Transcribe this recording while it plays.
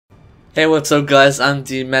Hey, what's up guys, I'm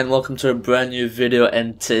DMAN, welcome to a brand new video,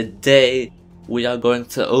 and today we are going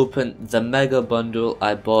to open the mega bundle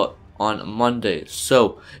I bought on Monday.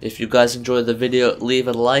 So, if you guys enjoyed the video, leave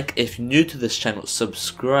a like. If you're new to this channel,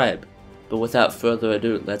 subscribe. But without further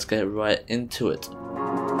ado, let's get right into it.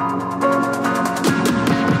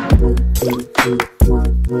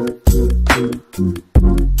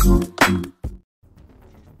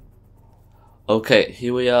 Okay,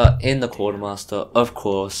 here we are in the quartermaster, of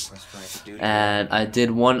course, and I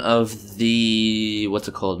did one of the,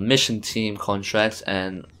 mission team contracts,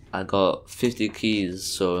 and I got 50 keys,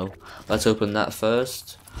 so let's open that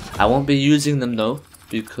first. I won't be using them though,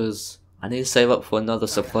 because I need to save up for another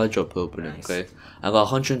supply drop opening, okay? I got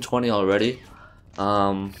 120 already.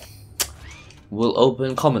 We'll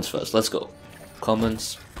open commons first, let's go.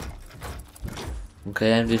 Commons.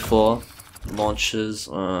 Okay, MV4, launches,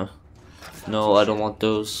 no, I don't want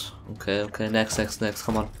those. Okay, next,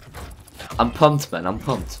 come on. I'm pumped, man, I'm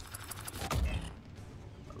pumped.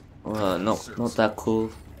 No, not that cool.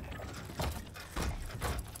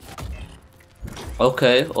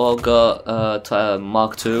 Okay, Olga,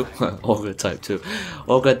 Mark II. Olga Type 2.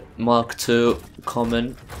 Olga Mark II,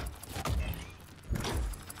 common.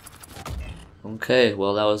 Okay,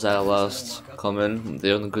 well that was our last common.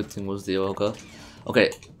 The only good thing was the Olga. Okay,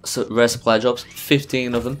 so rare supply drops,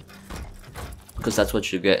 15 of them. Because that's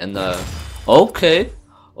what you get in the... Okay,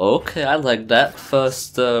 I like that.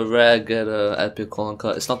 First rare, get a epic calling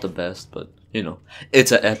card. It's not the best, but you know,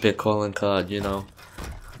 it's an epic calling card, you know.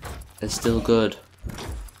 It's still good.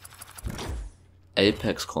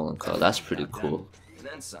 Apex calling card, that's pretty cool.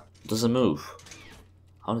 Doesn't move.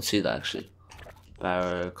 I want to see that actually.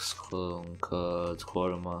 Barracks, calling cards,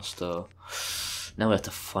 quartermaster. Now we have to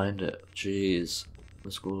find it. Jeez.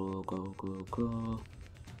 Let's go.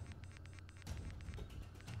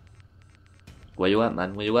 Where you at,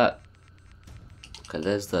 man? Where you at? Okay,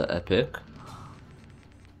 there's the epic.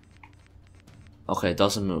 Okay, it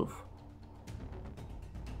doesn't move.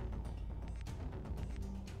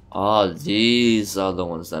 Oh, these are the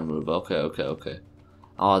ones that move. Okay.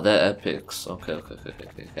 Oh, they're epics. Okay.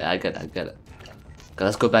 I get it. Okay,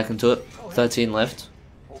 let's go back into it. 13 left.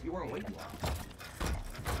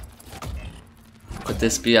 Could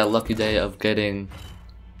this be a lucky day of getting...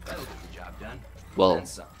 Well...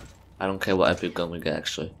 I don't care what epic gun we get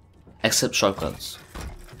actually. Except shotguns.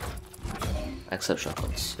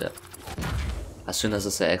 Yeah. As soon as I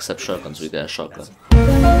say except shotguns, we get a shotgun.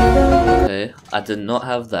 Okay, I did not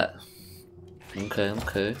have that.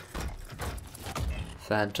 Okay.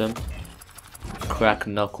 Phantom. Crack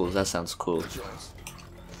knuckles, that sounds cool.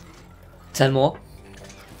 10 more.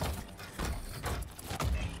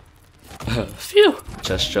 Phew!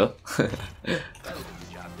 Gesture.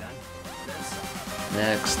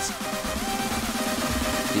 Next.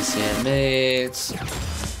 DCN mates.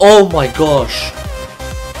 Oh my gosh!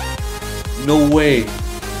 No way!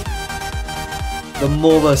 The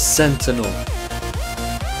Mora Sentinel.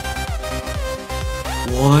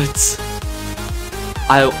 What?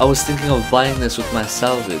 I was thinking of buying this with my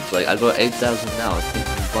salvage. Like, I got 8,000 now. I was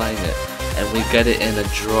thinking of buying it. And we get it in a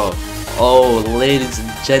drop. Oh, ladies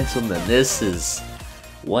and gentlemen, this is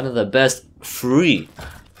one of the best free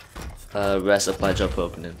rare supply drop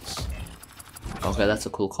openings. Okay, that's a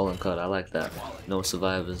cool calling card. I like that. No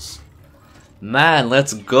survivors. Man,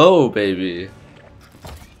 let's go, baby.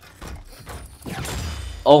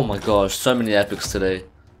 Oh my gosh, so many epics today.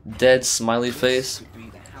 Dead smiley face.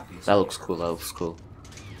 That looks cool.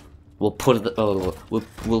 We'll put it.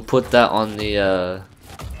 We'll put that on the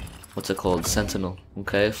what's it called? Sentinel.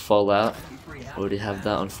 Okay, Fallout. Already have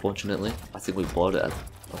that, unfortunately. I think we bought it at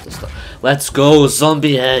the start. Let's go,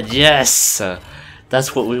 zombie head. Yes,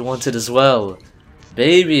 that's what we wanted as well.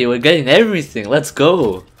 Baby, we're getting everything. Let's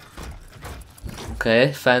go.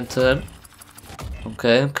 Okay, Phantom.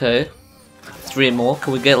 Okay. 3 more.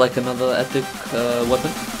 Can we get like another epic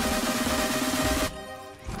weapon?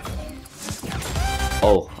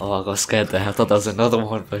 Oh, I got scared there. I thought that was another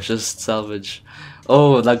one, but just salvage.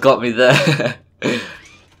 Oh, that got me there.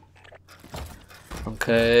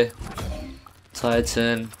 Okay.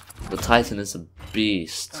 Titan. The Titan is a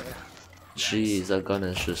beast. Jeez, that gun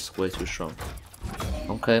is just way too strong.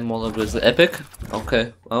 Okay, Mola Grizzly. Epic?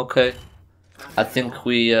 Okay. I think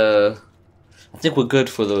we're good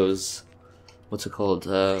for those, what's it called,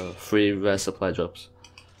 free rare supply drops.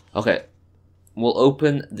 Okay, we'll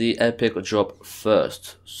open the epic drop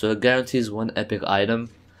first. So it guarantees 1 epic item,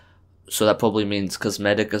 so that probably means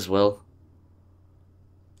cosmetic as well.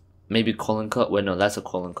 Maybe calling card. Wait, no, that's a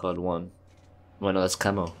calling card one. Wait, no, that's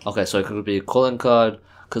camo. Okay, so it could be calling card,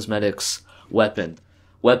 cosmetics, weapon.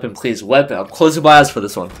 Weapon, please, weapon. I'm closing my eyes for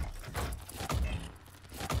this one.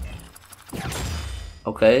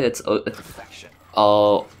 Okay, it's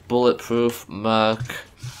oh, bulletproof Merc.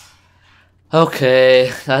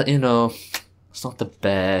 Okay, that, you know, it's not the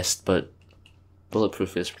best, but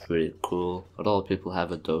bulletproof is pretty cool. A lot of people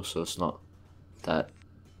have it though, so it's not that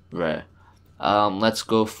rare. Let's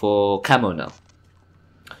go for camo now.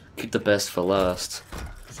 Keep the best for last.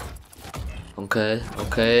 Okay,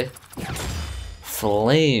 okay.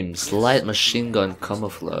 Flames, light machine gun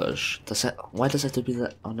camouflage. Why does it have to be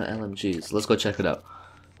that on the LMGs? Let's go check it out.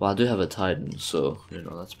 Well, I do have a Titan, so you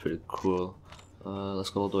know that's pretty cool. Let's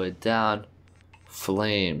go all the way down.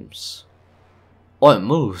 Flames. Oh, it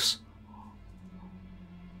moves.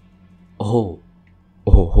 Oh,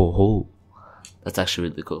 oh. That's actually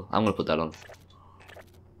really cool. I'm gonna put that on.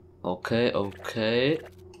 Okay, okay.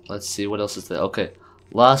 Let's see what else is there. Okay,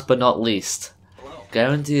 last but not least,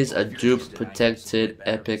 guarantees a dupe protected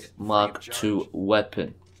epic Mark II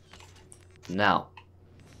weapon. Now,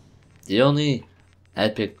 the only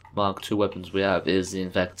epic Mark II weapons we have is the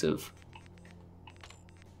Invective.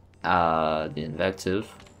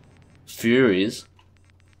 Furies.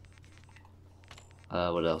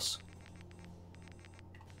 What else?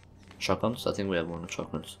 Shotguns? I think we have one of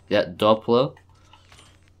shotguns. Yeah, Doppler,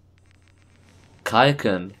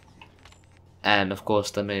 Kaiken, and of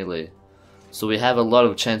course the melee. So we have a lot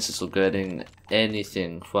of chances of getting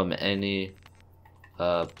anything from any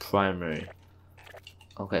primary.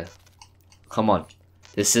 Okay, come on.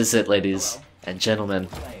 This is it, ladies and gentlemen.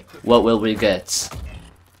 What will we get?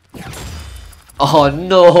 Oh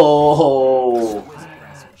no!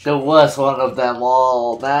 The worst one of them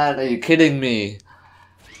all, man. Are you kidding me?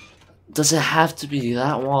 Does it have to be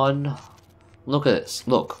that one? Look at this.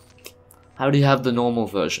 Look. How do you have the normal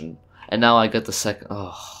version? And now I get the second.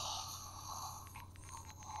 Oh.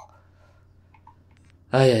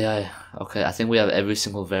 Ay. Okay, I think we have every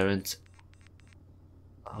single variant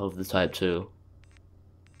of the Type 2.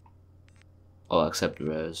 Oh, except the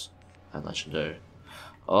rares and legendary.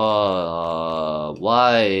 Oh,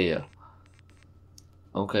 why?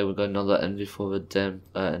 Okay, we got another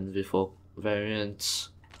NV4 variant.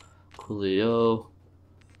 Coolio.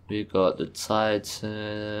 We got the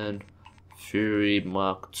Titan. Fury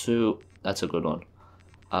Mark II. That's a good one.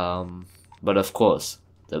 But of course,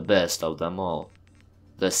 the best of them all.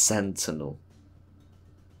 The Sentinel.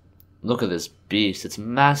 Look at this beast. It's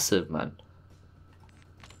massive, man.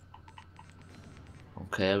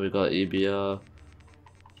 Okay, we got EBR.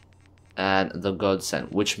 And the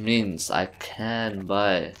Godsend, which means I can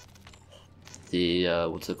buy the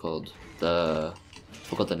what's it called?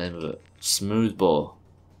 Forgot the name of it. Smoothbore.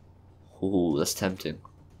 Ooh, that's tempting.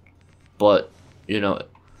 But you know,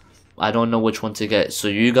 I don't know which one to get. So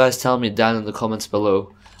you guys tell me down in the comments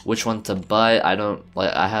below which one to buy. I don't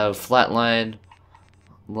like. I have Flatline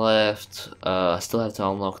left. I still have to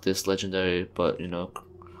unlock this legendary, but you know,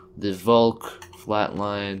 the Volk,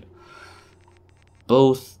 Flatline,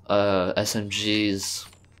 both SMGs.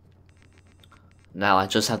 Now I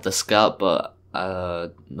just have the Scout, but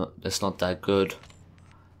it's not that good.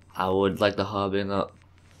 I would like the Harbinger,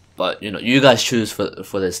 but you know, you guys choose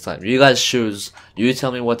for this time. You guys choose. You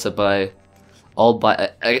tell me what to buy. I'll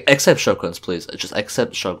buy except shotguns, please. Just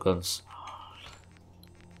accept shotguns.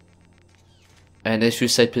 And if you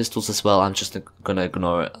say pistols as well, I'm just gonna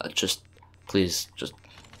ignore it. Just please, just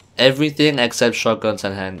everything except shotguns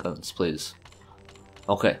and handguns, please.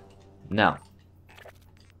 Okay, now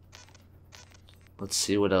let's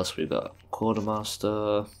see what else we got.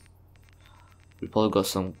 Quartermaster. We probably got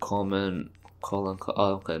some common. Oh,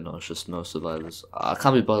 okay, no, it's just no survivors. I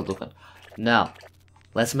can't be bothered looking. Now,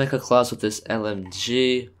 let's make a class with this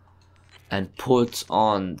LMG and put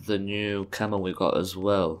on the new camo we got as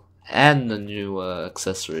well, and the new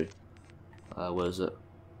accessory. What is it?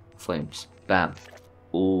 Flames. Bam.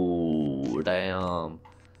 Ooh, damn.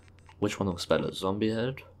 Which one looks better? Zombie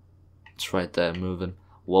head? It's right there, moving,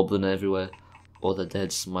 wobbling everywhere, or the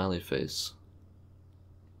dead smiley face?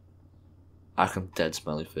 I can dead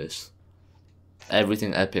smiley face.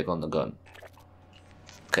 Everything epic on the gun.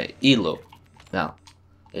 Okay, Elo. Now,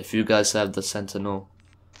 if you guys have the Sentinel,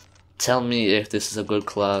 tell me if this is a good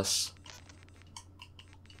class.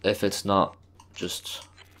 If it's not, just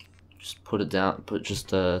put it down.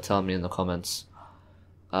 Tell me in the comments.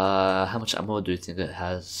 How much ammo do you think it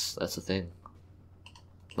has? That's the thing.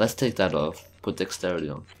 Let's take that off. Put dexterity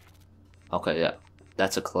on. Okay, yeah,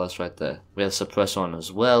 that's a class right there. We have suppressor on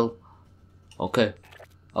as well. Okay,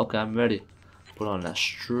 I'm ready. Put on that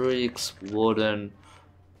streaks, warden,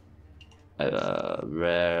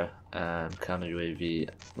 rare, and counter UAV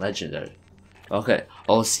legendary. Okay,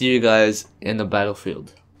 I'll see you guys in the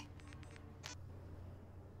battlefield.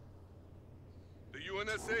 The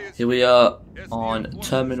Here we are on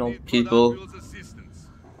terminal, people,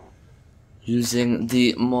 using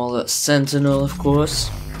the Mauler Sentinel, of course.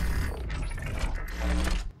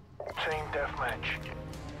 Team deathmatch.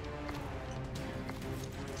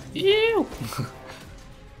 Ew!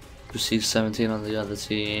 Received 17 on the other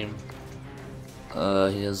team.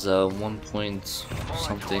 He has 1 point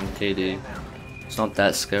something KD. It's not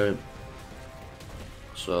that scary,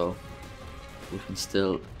 so we can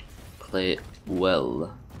still play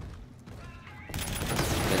well.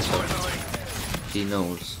 Okay, so he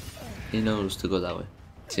knows to go that way.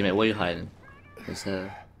 Teammate, where are you hiding? Is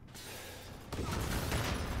there...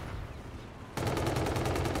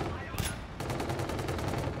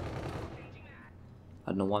 I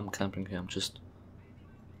don't know why I'm camping here. I'm just...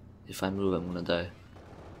 If I move, I'm gonna die.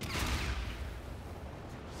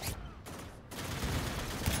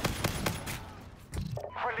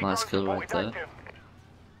 Nice kill right there.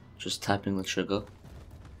 Just tapping the trigger.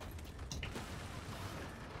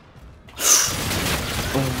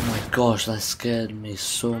 Oh my gosh, that scared me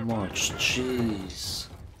so much. Jeez.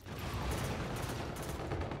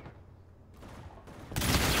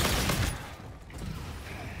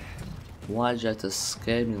 Why'd you have to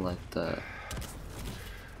scare me like that?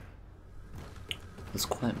 That's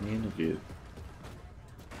quite mean of you.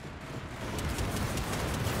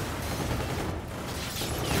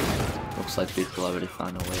 Looks like people already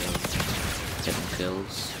found a way of getting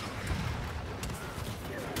kills.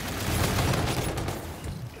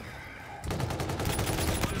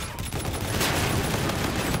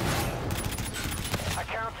 A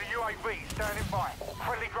counter UAV standing by.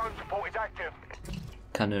 Friendly drone support is active.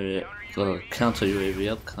 Counter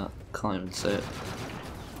UAV up, can't even say it.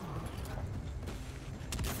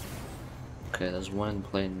 Okay, there's one in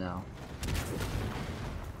plane now.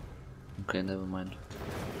 Okay, never mind.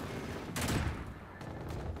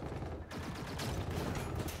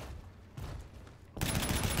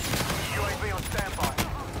 UAV on standby.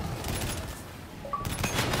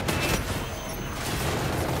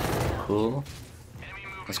 Cool.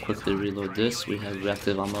 Let's quickly reload this. We have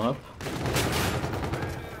reactive ammo up.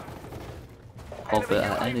 Pop it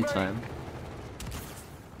at any time.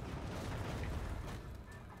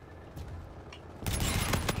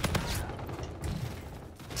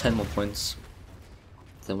 Ten more points.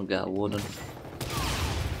 Then we get a warden.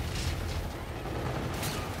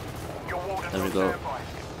 There we go.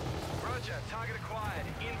 Roger, target acquired.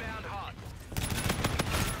 Inbound hot.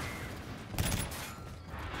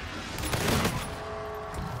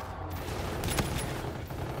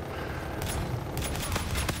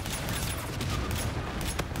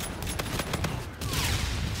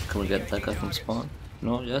 Can we get that guy from spawn?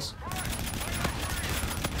 No? Yes?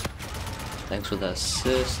 Thanks for that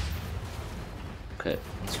assist. Okay,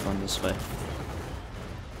 let's run this way.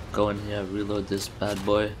 Go in here, reload this bad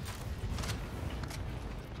boy.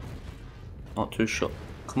 Not too sure.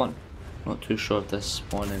 Come on. Not too sure if they're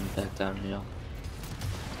spawning back down here.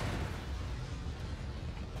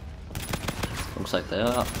 Looks like they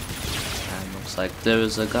are. And looks like there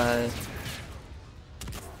is a guy.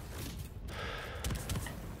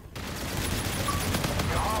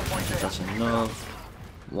 Doesn't know.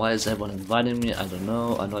 Why is everyone inviting me? I don't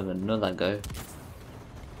know. I don't even know that guy.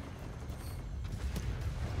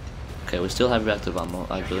 Okay, we still have reactive ammo.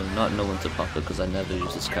 I do not know when to pop it because I never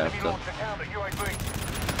use this character.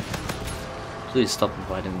 Please stop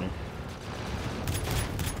inviting me.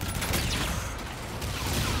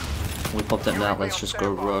 We popped it now. Let's just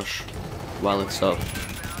go rush while it's up.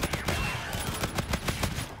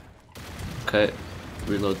 Okay,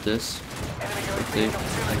 reload this quickly.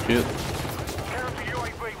 Thank you.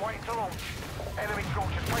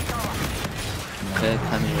 Okay,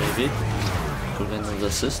 can you UAV? Good another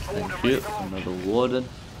assist, thank you. Another warden.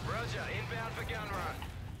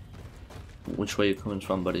 Which way are you coming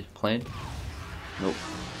from, buddy? Plane? Nope.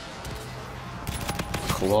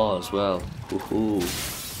 Claw as well. Woohoo.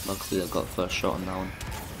 Luckily I got first shot on that one.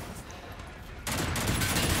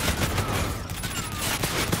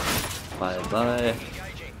 Bye bye.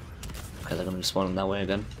 Okay, they're gonna be spawning that way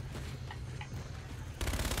again.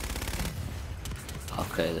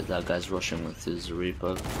 Okay, that guy's rushing with his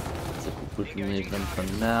Reaper. I think we can leave them for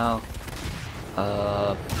now.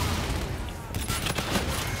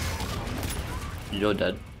 You're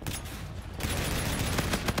dead.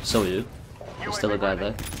 So are you. There's still a guy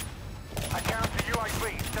there.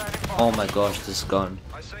 Oh my gosh, this gun.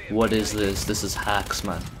 What is this? This is hacks,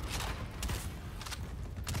 man.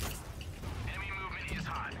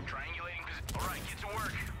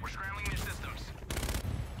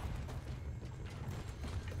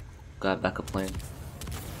 Got back a plane.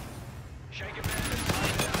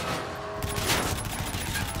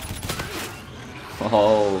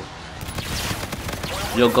 Oh,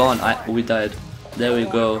 you're gone. We died. There we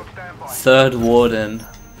go. Third warden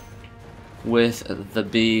with the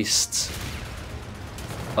beast.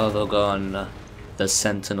 Other gone. The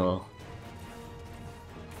sentinel.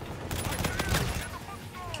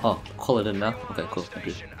 Oh, call it in now. Okay, cool. Thank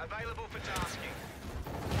you.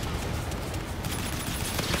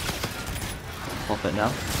 Pop it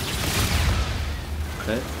now.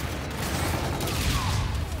 Okay.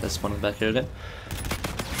 Let's spawn back here again.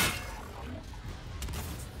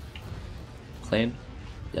 Plane?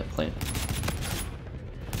 Yeah, plane.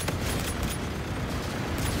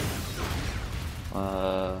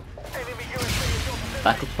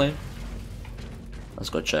 Backup plane? Let's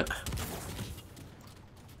go check.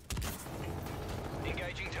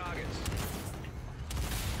 Engaging targets.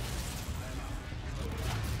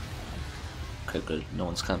 Okay, good. No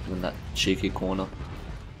one's camping in that cheeky corner.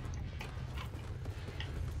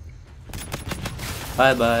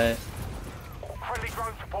 Bye bye. Friendly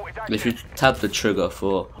drone support is active. If you tap the trigger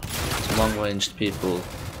for long-ranged people,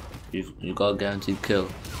 you got a guaranteed kill.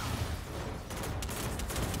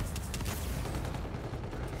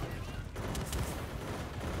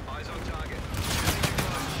 Eyes on target.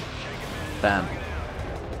 Bam.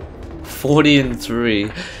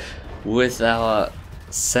 40-3 with our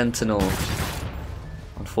sentinel.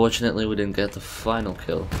 Unfortunately, we didn't get the final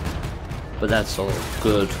kill, but that's all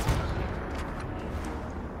good.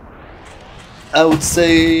 I would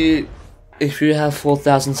say if you have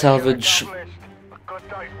 4,000 salvage,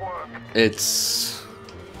 it's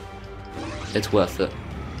worth it.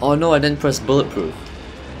 Oh no, I didn't press bulletproof.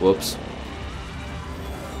 Whoops.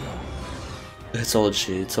 It's all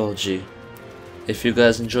G, it's all G. If you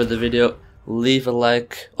guys enjoyed the video, leave a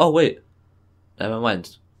like. Oh wait, never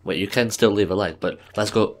mind. Wait, you can still leave a like, but let's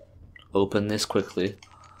go open this quickly.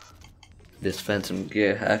 This phantom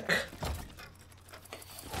gear hack.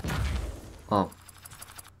 Oh,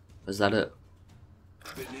 is that it?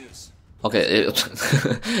 Good news. Okay.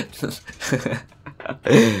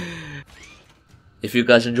 If you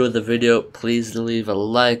guys enjoyed the video, please leave a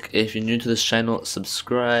like. If you're new to this channel,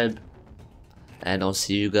 subscribe. And I'll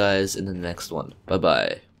see you guys in the next one. Bye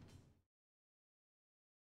bye.